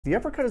The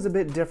uppercut is a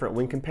bit different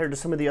when compared to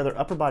some of the other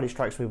upper body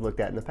strikes we've looked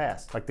at in the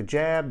past, like the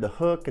jab, the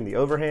hook, and the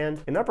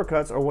overhand, and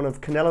uppercuts are one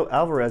of Canelo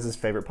Álvarez's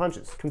favorite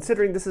punches.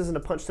 Considering this isn't a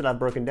punch that I've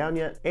broken down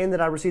yet, and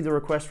that I received a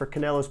request for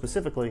Canelo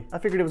specifically, I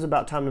figured it was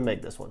about time to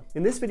make this one.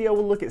 In this video,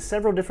 we'll look at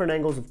several different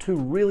angles of two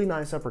really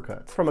nice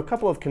uppercuts, from a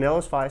couple of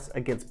Canelo's fights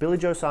against Billy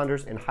Joe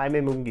Saunders and Jaime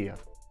Munguia.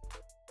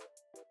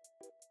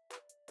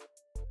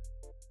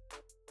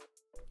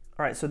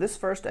 Alright, so this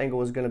first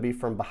angle is going to be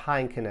from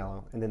behind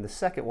Canelo, and then the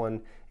second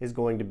one is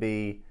going to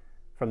be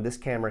from this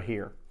camera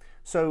here.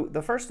 So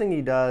the first thing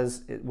he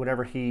does,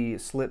 whenever he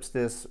slips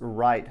this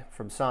right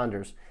from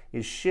Saunders,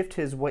 is shift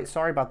his weight.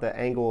 Sorry about the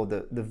angle,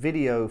 the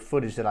video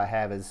footage that I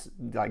have is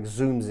like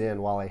zooms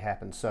in while it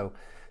happens. So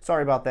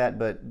sorry about that,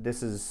 but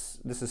this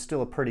is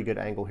still a pretty good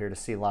angle here to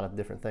see a lot of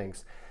different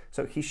things.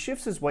 So he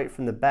shifts his weight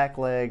from the back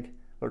leg,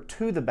 or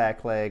to the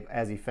back leg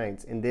as he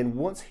feints, and then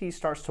once he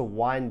starts to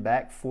wind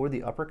back for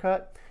the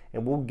uppercut,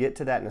 and we'll get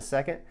to that in a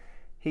second,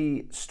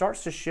 he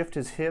starts to shift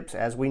his hips.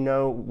 As we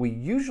know, we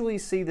usually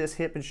see this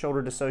hip and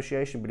shoulder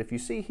dissociation, but if you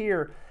see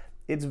here,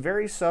 it's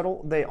very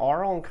subtle. They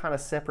are on kind of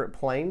separate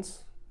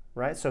planes,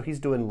 right? So he's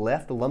doing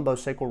left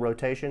lumbosacral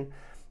rotation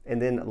and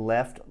then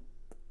left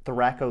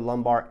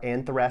thoracolumbar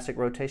and thoracic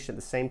rotation at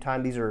the same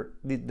time. These are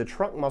the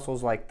trunk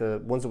muscles, like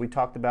the ones that we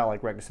talked about,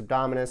 like rectus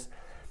abdominis,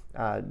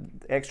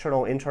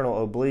 external,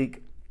 internal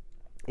oblique,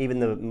 even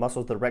the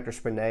muscles, the rectus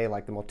spinae,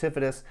 like the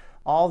multifidus.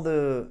 All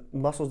the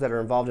muscles that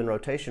are involved in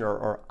rotation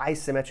are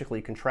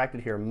isometrically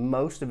contracted here.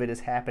 Most of it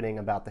is happening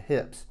about the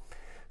hips.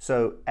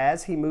 So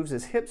as he moves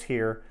his hips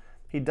here,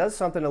 he does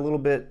something a little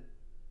bit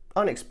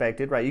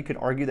unexpected, right? You could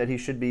argue that he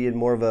should be in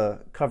more of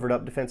a covered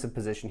up defensive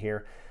position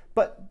here.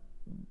 But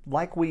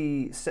like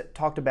we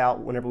talked about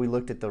whenever we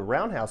looked at the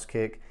roundhouse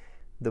kick,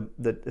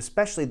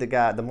 especially the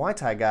Muay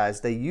Thai guys,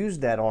 they use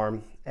that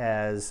arm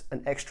as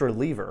an extra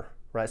lever,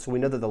 right? So we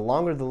know that the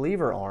longer the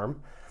lever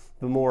arm,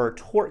 the more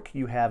torque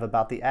you have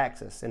about the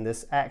axis, and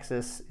this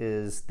axis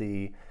is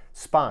the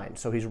spine.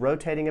 So he's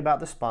rotating about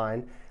the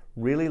spine,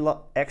 really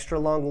extra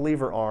long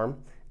lever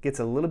arm, gets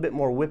a little bit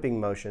more whipping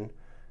motion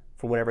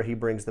for whenever he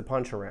brings the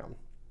punch around,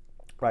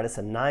 right? It's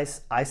a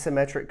nice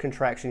isometric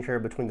contraction here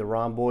between the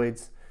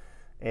rhomboids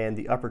and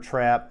the upper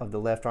trap of the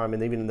left arm,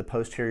 and even in the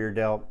posterior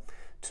delt,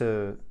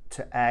 to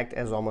act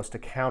as almost a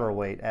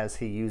counterweight as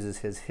he uses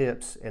his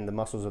hips and the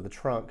muscles of the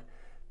trunk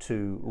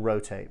to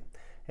rotate.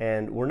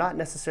 And we're not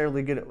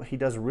necessarily good at, he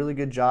does a really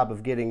good job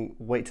of getting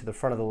weight to the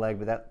front of the leg,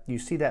 but you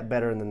see that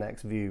better in the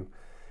next view.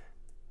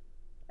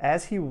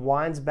 As he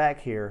winds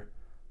back here,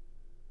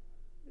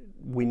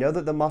 we know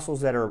that the muscles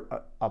that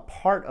are a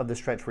part of the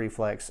stretch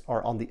reflex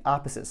are on the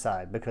opposite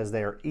side because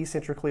they are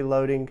eccentrically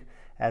loading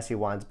as he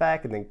winds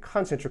back and then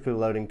concentrically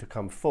loading to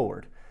come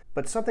forward.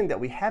 But something that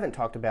we haven't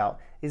talked about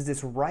is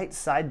this right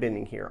side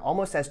bending here,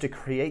 almost as to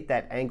create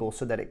that angle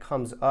so that it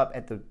comes up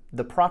at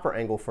the proper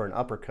angle for an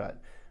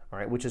uppercut, all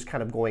right, which is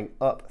kind of going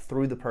up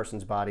through the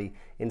person's body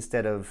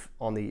instead of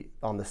on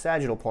the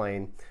sagittal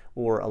plane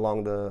or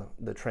along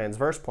the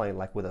transverse plane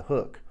like with a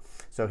hook.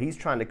 So he's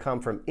trying to come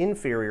from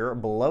inferior,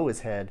 below his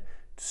head,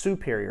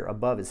 superior,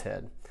 above his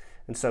head.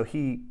 And so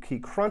he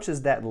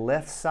crunches that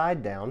left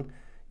side down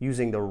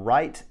using the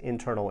right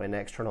internal and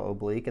external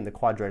oblique and the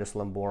quadratus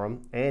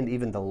lumborum and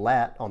even the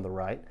lat on the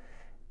right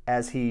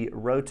as he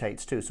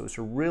rotates too. So it's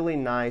a really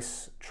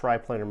nice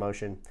triplanar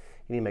motion,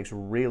 and he makes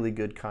really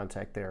good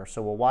contact there.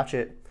 So we'll watch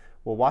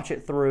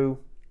it through,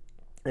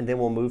 and then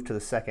we'll move to the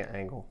second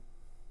angle.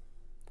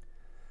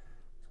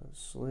 So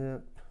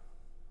slip,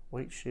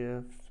 weight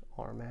shift,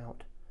 arm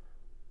out,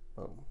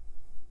 boom.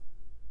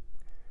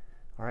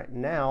 All right,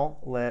 now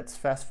let's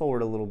fast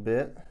forward a little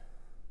bit.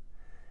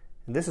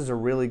 And this is a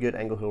really good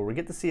angle here. We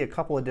get to see a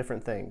couple of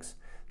different things.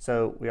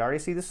 So we already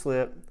see the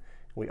slip,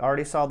 we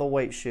already saw the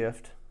weight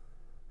shift,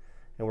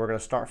 and we're going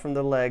to start from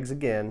the legs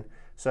again.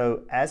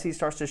 So as he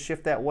starts to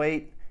shift that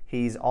weight,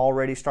 he's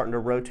already starting to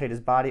rotate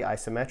his body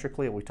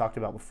isometrically, we talked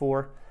about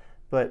before.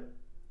 But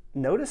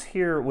notice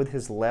here with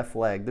his left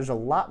leg, there's a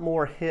lot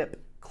more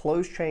hip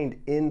close-chained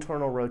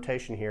internal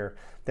rotation here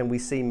than we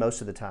see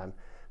most of the time.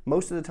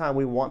 Most of the time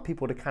we want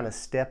people to kind of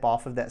step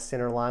off of that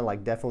center line,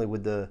 like definitely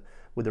with the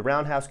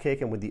roundhouse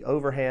kick and with the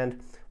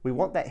overhand. We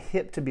want that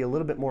hip to be a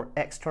little bit more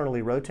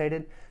externally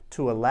rotated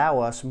to allow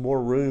us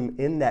more room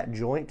in that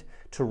joint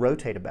to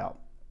rotate about.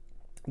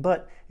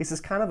 But this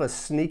is kind of a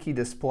sneaky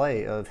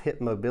display of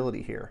hip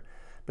mobility here,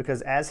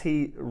 because as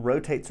he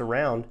rotates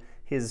around,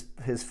 his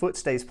foot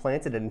stays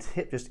planted and his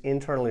hip just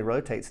internally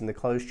rotates in the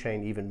closed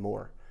chain even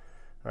more.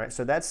 All right,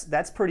 so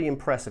that's pretty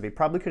impressive. He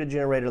probably could have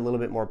generated a little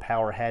bit more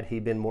power had he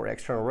been more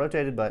external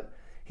rotated, but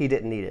he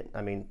didn't need it.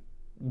 I mean,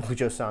 Billy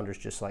Joe Saunders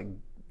just like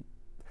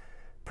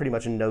pretty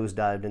much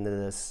nosedived into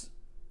this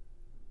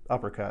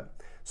uppercut.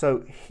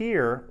 So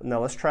here,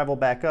 now let's travel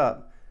back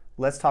up.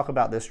 Let's talk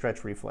about this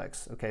stretch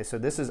reflex. Okay, so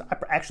this is, I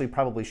actually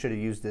probably should have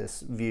used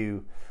this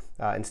view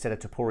instead of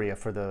Topuria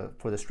for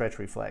the stretch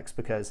reflex,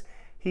 because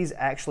he's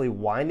actually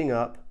winding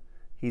up,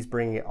 he's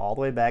bringing it all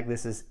the way back.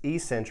 This is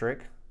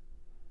eccentric,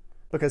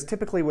 because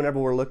typically whenever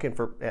we're looking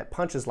at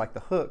punches like the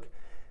hook,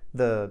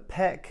 the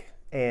pec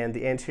and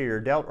the anterior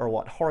delt are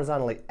what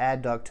horizontally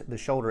adduct the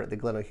shoulder at the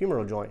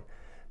glenohumeral joint.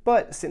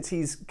 But since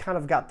he's kind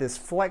of got this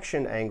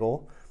flexion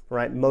angle,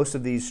 right, most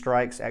of these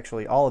strikes,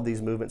 actually all of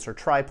these movements are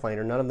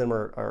triplanar. None of them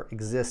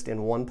exist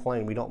in one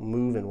plane. We don't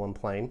move in one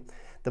plane.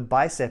 The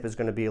bicep is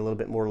going to be a little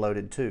bit more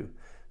loaded too.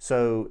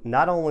 So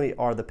not only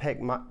are the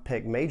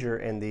pec major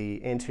and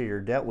the anterior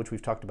delt, which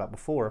we've talked about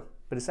before,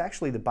 but it's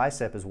actually the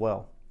bicep as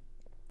well.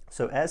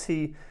 So as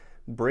he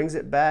brings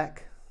it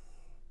back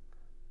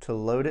to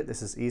load it,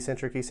 this is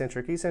eccentric,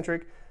 eccentric,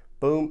 eccentric,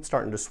 boom,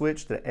 starting to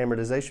switch to the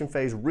amortization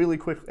phase, really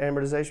quick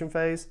amortization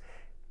phase,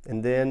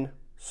 and then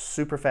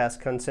super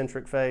fast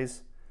concentric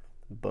phase,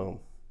 boom.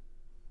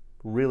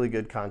 Really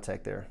good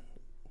contact there.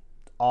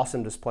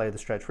 Awesome display of the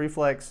stretch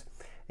reflex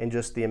and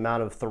just the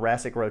amount of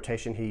thoracic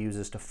rotation he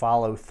uses to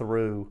follow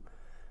through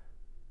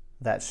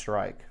that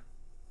strike.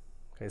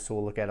 Okay, so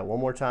we'll look at it one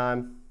more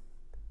time.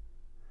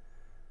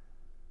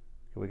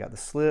 We got the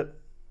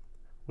slip,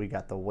 we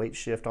got the weight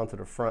shift onto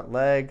the front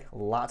leg,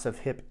 lots of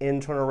hip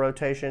internal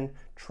rotation.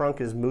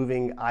 Trunk is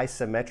moving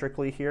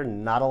isometrically here,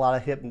 not a lot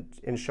of hip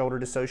and shoulder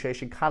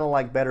dissociation, kind of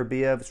like better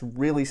Biev. It's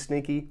really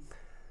sneaky.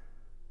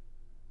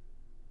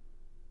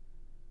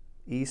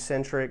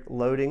 Eccentric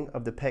loading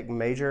of the pec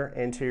major,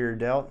 anterior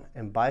delt,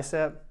 and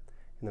bicep,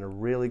 and then a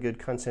really good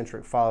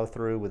concentric follow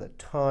through with a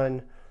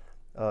ton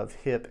of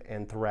hip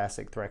and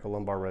thoracic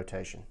thoracolumbar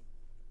rotation.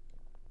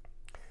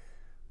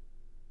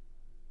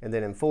 And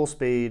then in full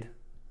speed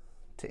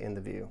to end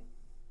the view.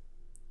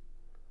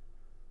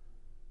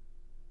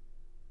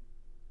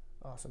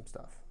 Awesome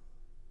stuff.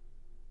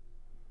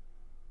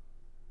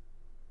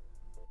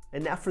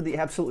 And now for the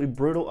absolutely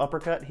brutal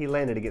uppercut he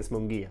landed against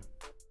Munguia.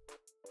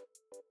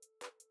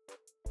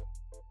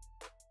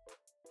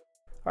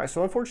 All right,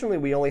 so unfortunately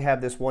we only have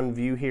this one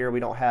view here.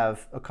 We don't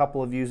have a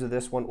couple of views of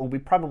this one. Well, we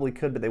probably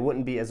could, but they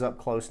wouldn't be as up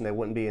close and they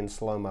wouldn't be in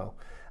slow-mo.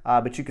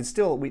 But you can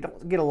still, we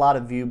don't get a lot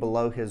of view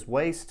below his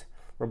waist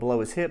or below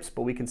his hips,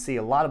 but we can see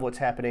a lot of what's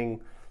happening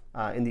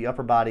in the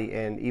upper body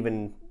and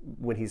even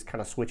when he's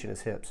kind of switching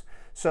his hips.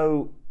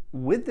 So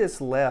with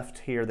this left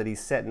here that he's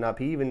setting up,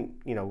 he even,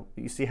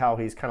 you see how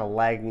he's kind of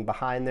lagging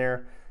behind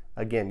there.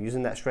 Again,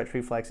 using that stretch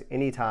reflex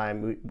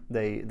anytime,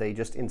 they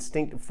just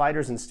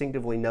fighters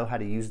instinctively know how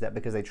to use that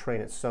because they train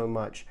it so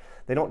much.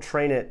 They don't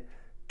train it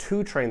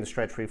to train the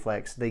stretch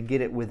reflex, they get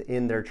it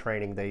within their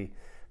training.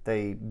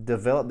 They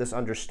develop this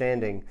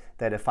understanding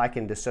that if I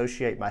can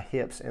dissociate my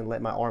hips and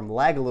let my arm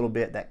lag a little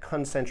bit, that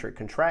concentric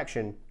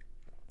contraction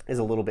is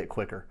a little bit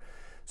quicker.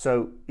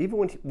 So even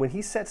when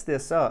he sets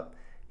this up,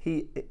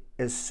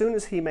 as soon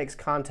as he makes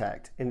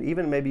contact, and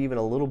maybe even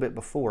a little bit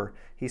before,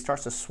 he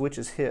starts to switch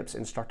his hips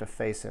and start to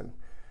face him.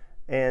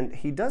 And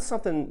he does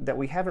something that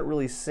we haven't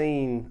really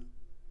seen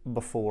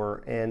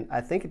before, and I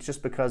think it's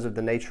just because of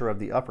the nature of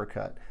the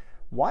uppercut.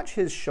 Watch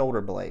his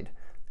shoulder blade.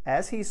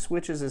 As he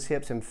switches his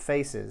hips and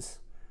faces,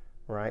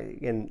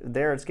 right, and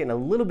there it's getting a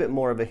little bit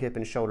more of a hip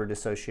and shoulder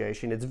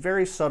dissociation. It's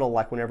very subtle,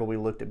 like whenever we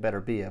looked at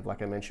better Biev,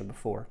 like I mentioned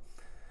before.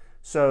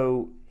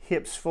 So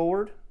hips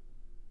forward,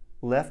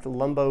 left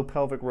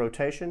lumbopelvic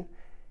rotation,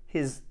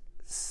 his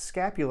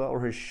scapula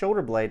or his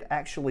shoulder blade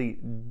actually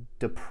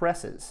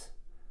depresses.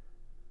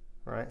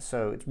 All right,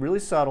 so it's really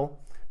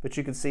subtle, but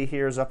you can see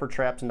here his upper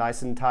trap's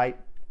nice and tight,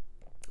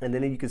 and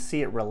then you can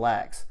see it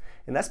relax.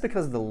 And that's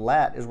because the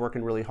lat is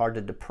working really hard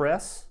to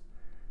depress.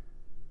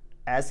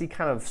 As he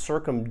kind of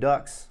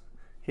circumducts,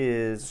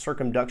 his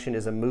circumduction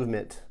is a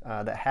movement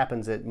that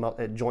happens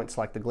at joints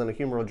like the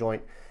glenohumeral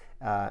joint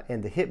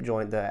and the hip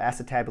joint, the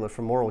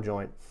acetabular-femoral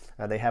joint.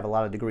 They have a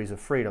lot of degrees of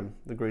freedom,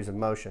 degrees of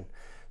motion.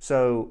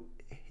 So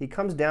he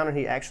comes down and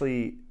he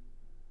actually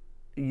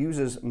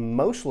uses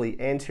mostly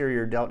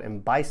anterior delt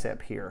and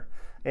bicep here,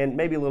 and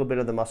maybe a little bit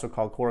of the muscle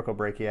called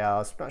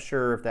coracobrachialis. I'm not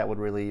sure if that would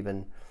really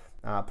even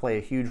play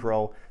a huge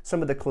role.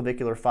 Some of the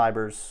clavicular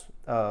fibers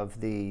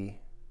of the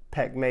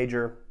pec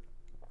major,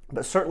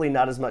 but certainly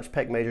not as much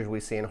pec major as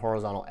we see in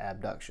horizontal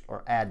abduction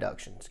or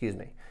adduction, excuse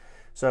me.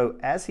 So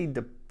as he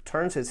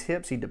turns his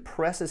hips, he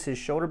depresses his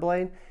shoulder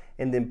blade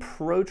and then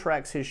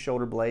protracts his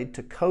shoulder blade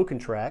to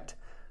co-contract.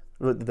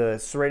 The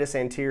serratus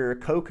anterior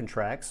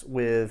co-contracts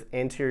with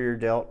anterior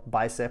delt,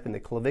 bicep, and the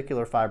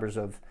clavicular fibers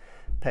of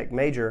pec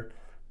major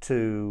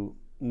to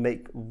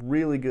make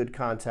really good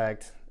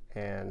contact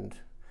and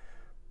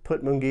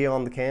put Munguia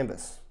on the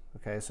canvas.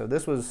 Okay, so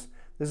this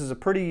is a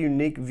pretty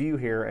unique view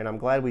here, and I'm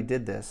glad we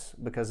did this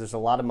because there's a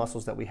lot of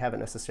muscles that we haven't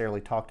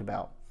necessarily talked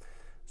about.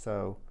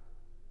 So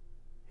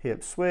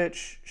hip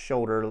switch,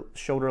 shoulder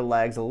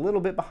lags a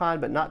little bit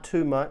behind, but not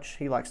too much.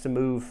 He likes to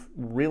move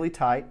really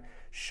tight.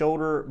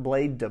 Shoulder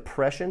blade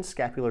depression,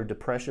 scapular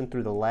depression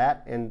through the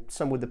lat, and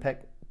some with the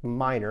pec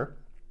minor.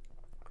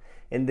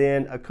 And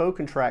then a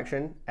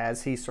co-contraction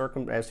as he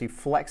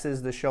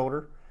flexes the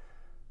shoulder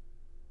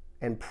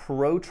and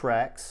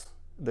protracts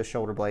the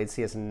shoulder blade.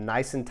 See, it's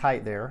nice and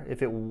tight there. If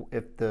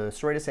the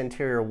serratus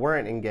anterior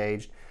weren't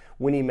engaged,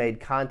 when he made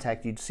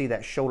contact, you'd see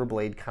that shoulder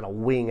blade kind of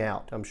wing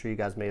out. I'm sure you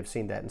guys may have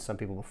seen that in some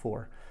people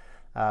before.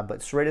 But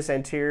serratus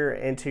anterior,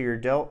 anterior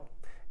delt,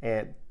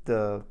 and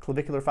the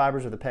clavicular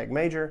fibers of the pec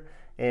major,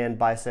 and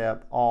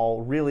bicep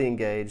all really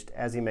engaged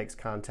as he makes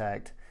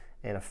contact,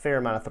 and a fair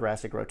amount of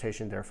thoracic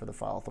rotation there for the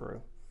follow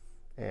through.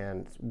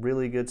 And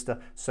really good stuff.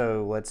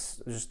 So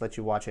let's just let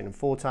you watch it in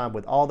full time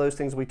with all those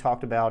things we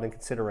talked about in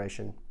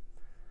consideration.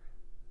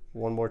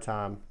 One more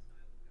time.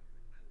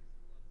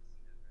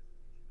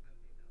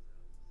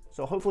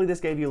 So hopefully this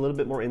gave you a little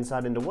bit more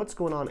insight into what's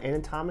going on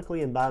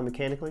anatomically and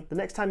biomechanically the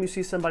next time you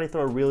see somebody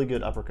throw a really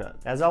good uppercut.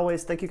 As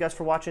always, thank you guys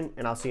for watching,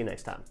 and I'll see you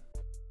next time.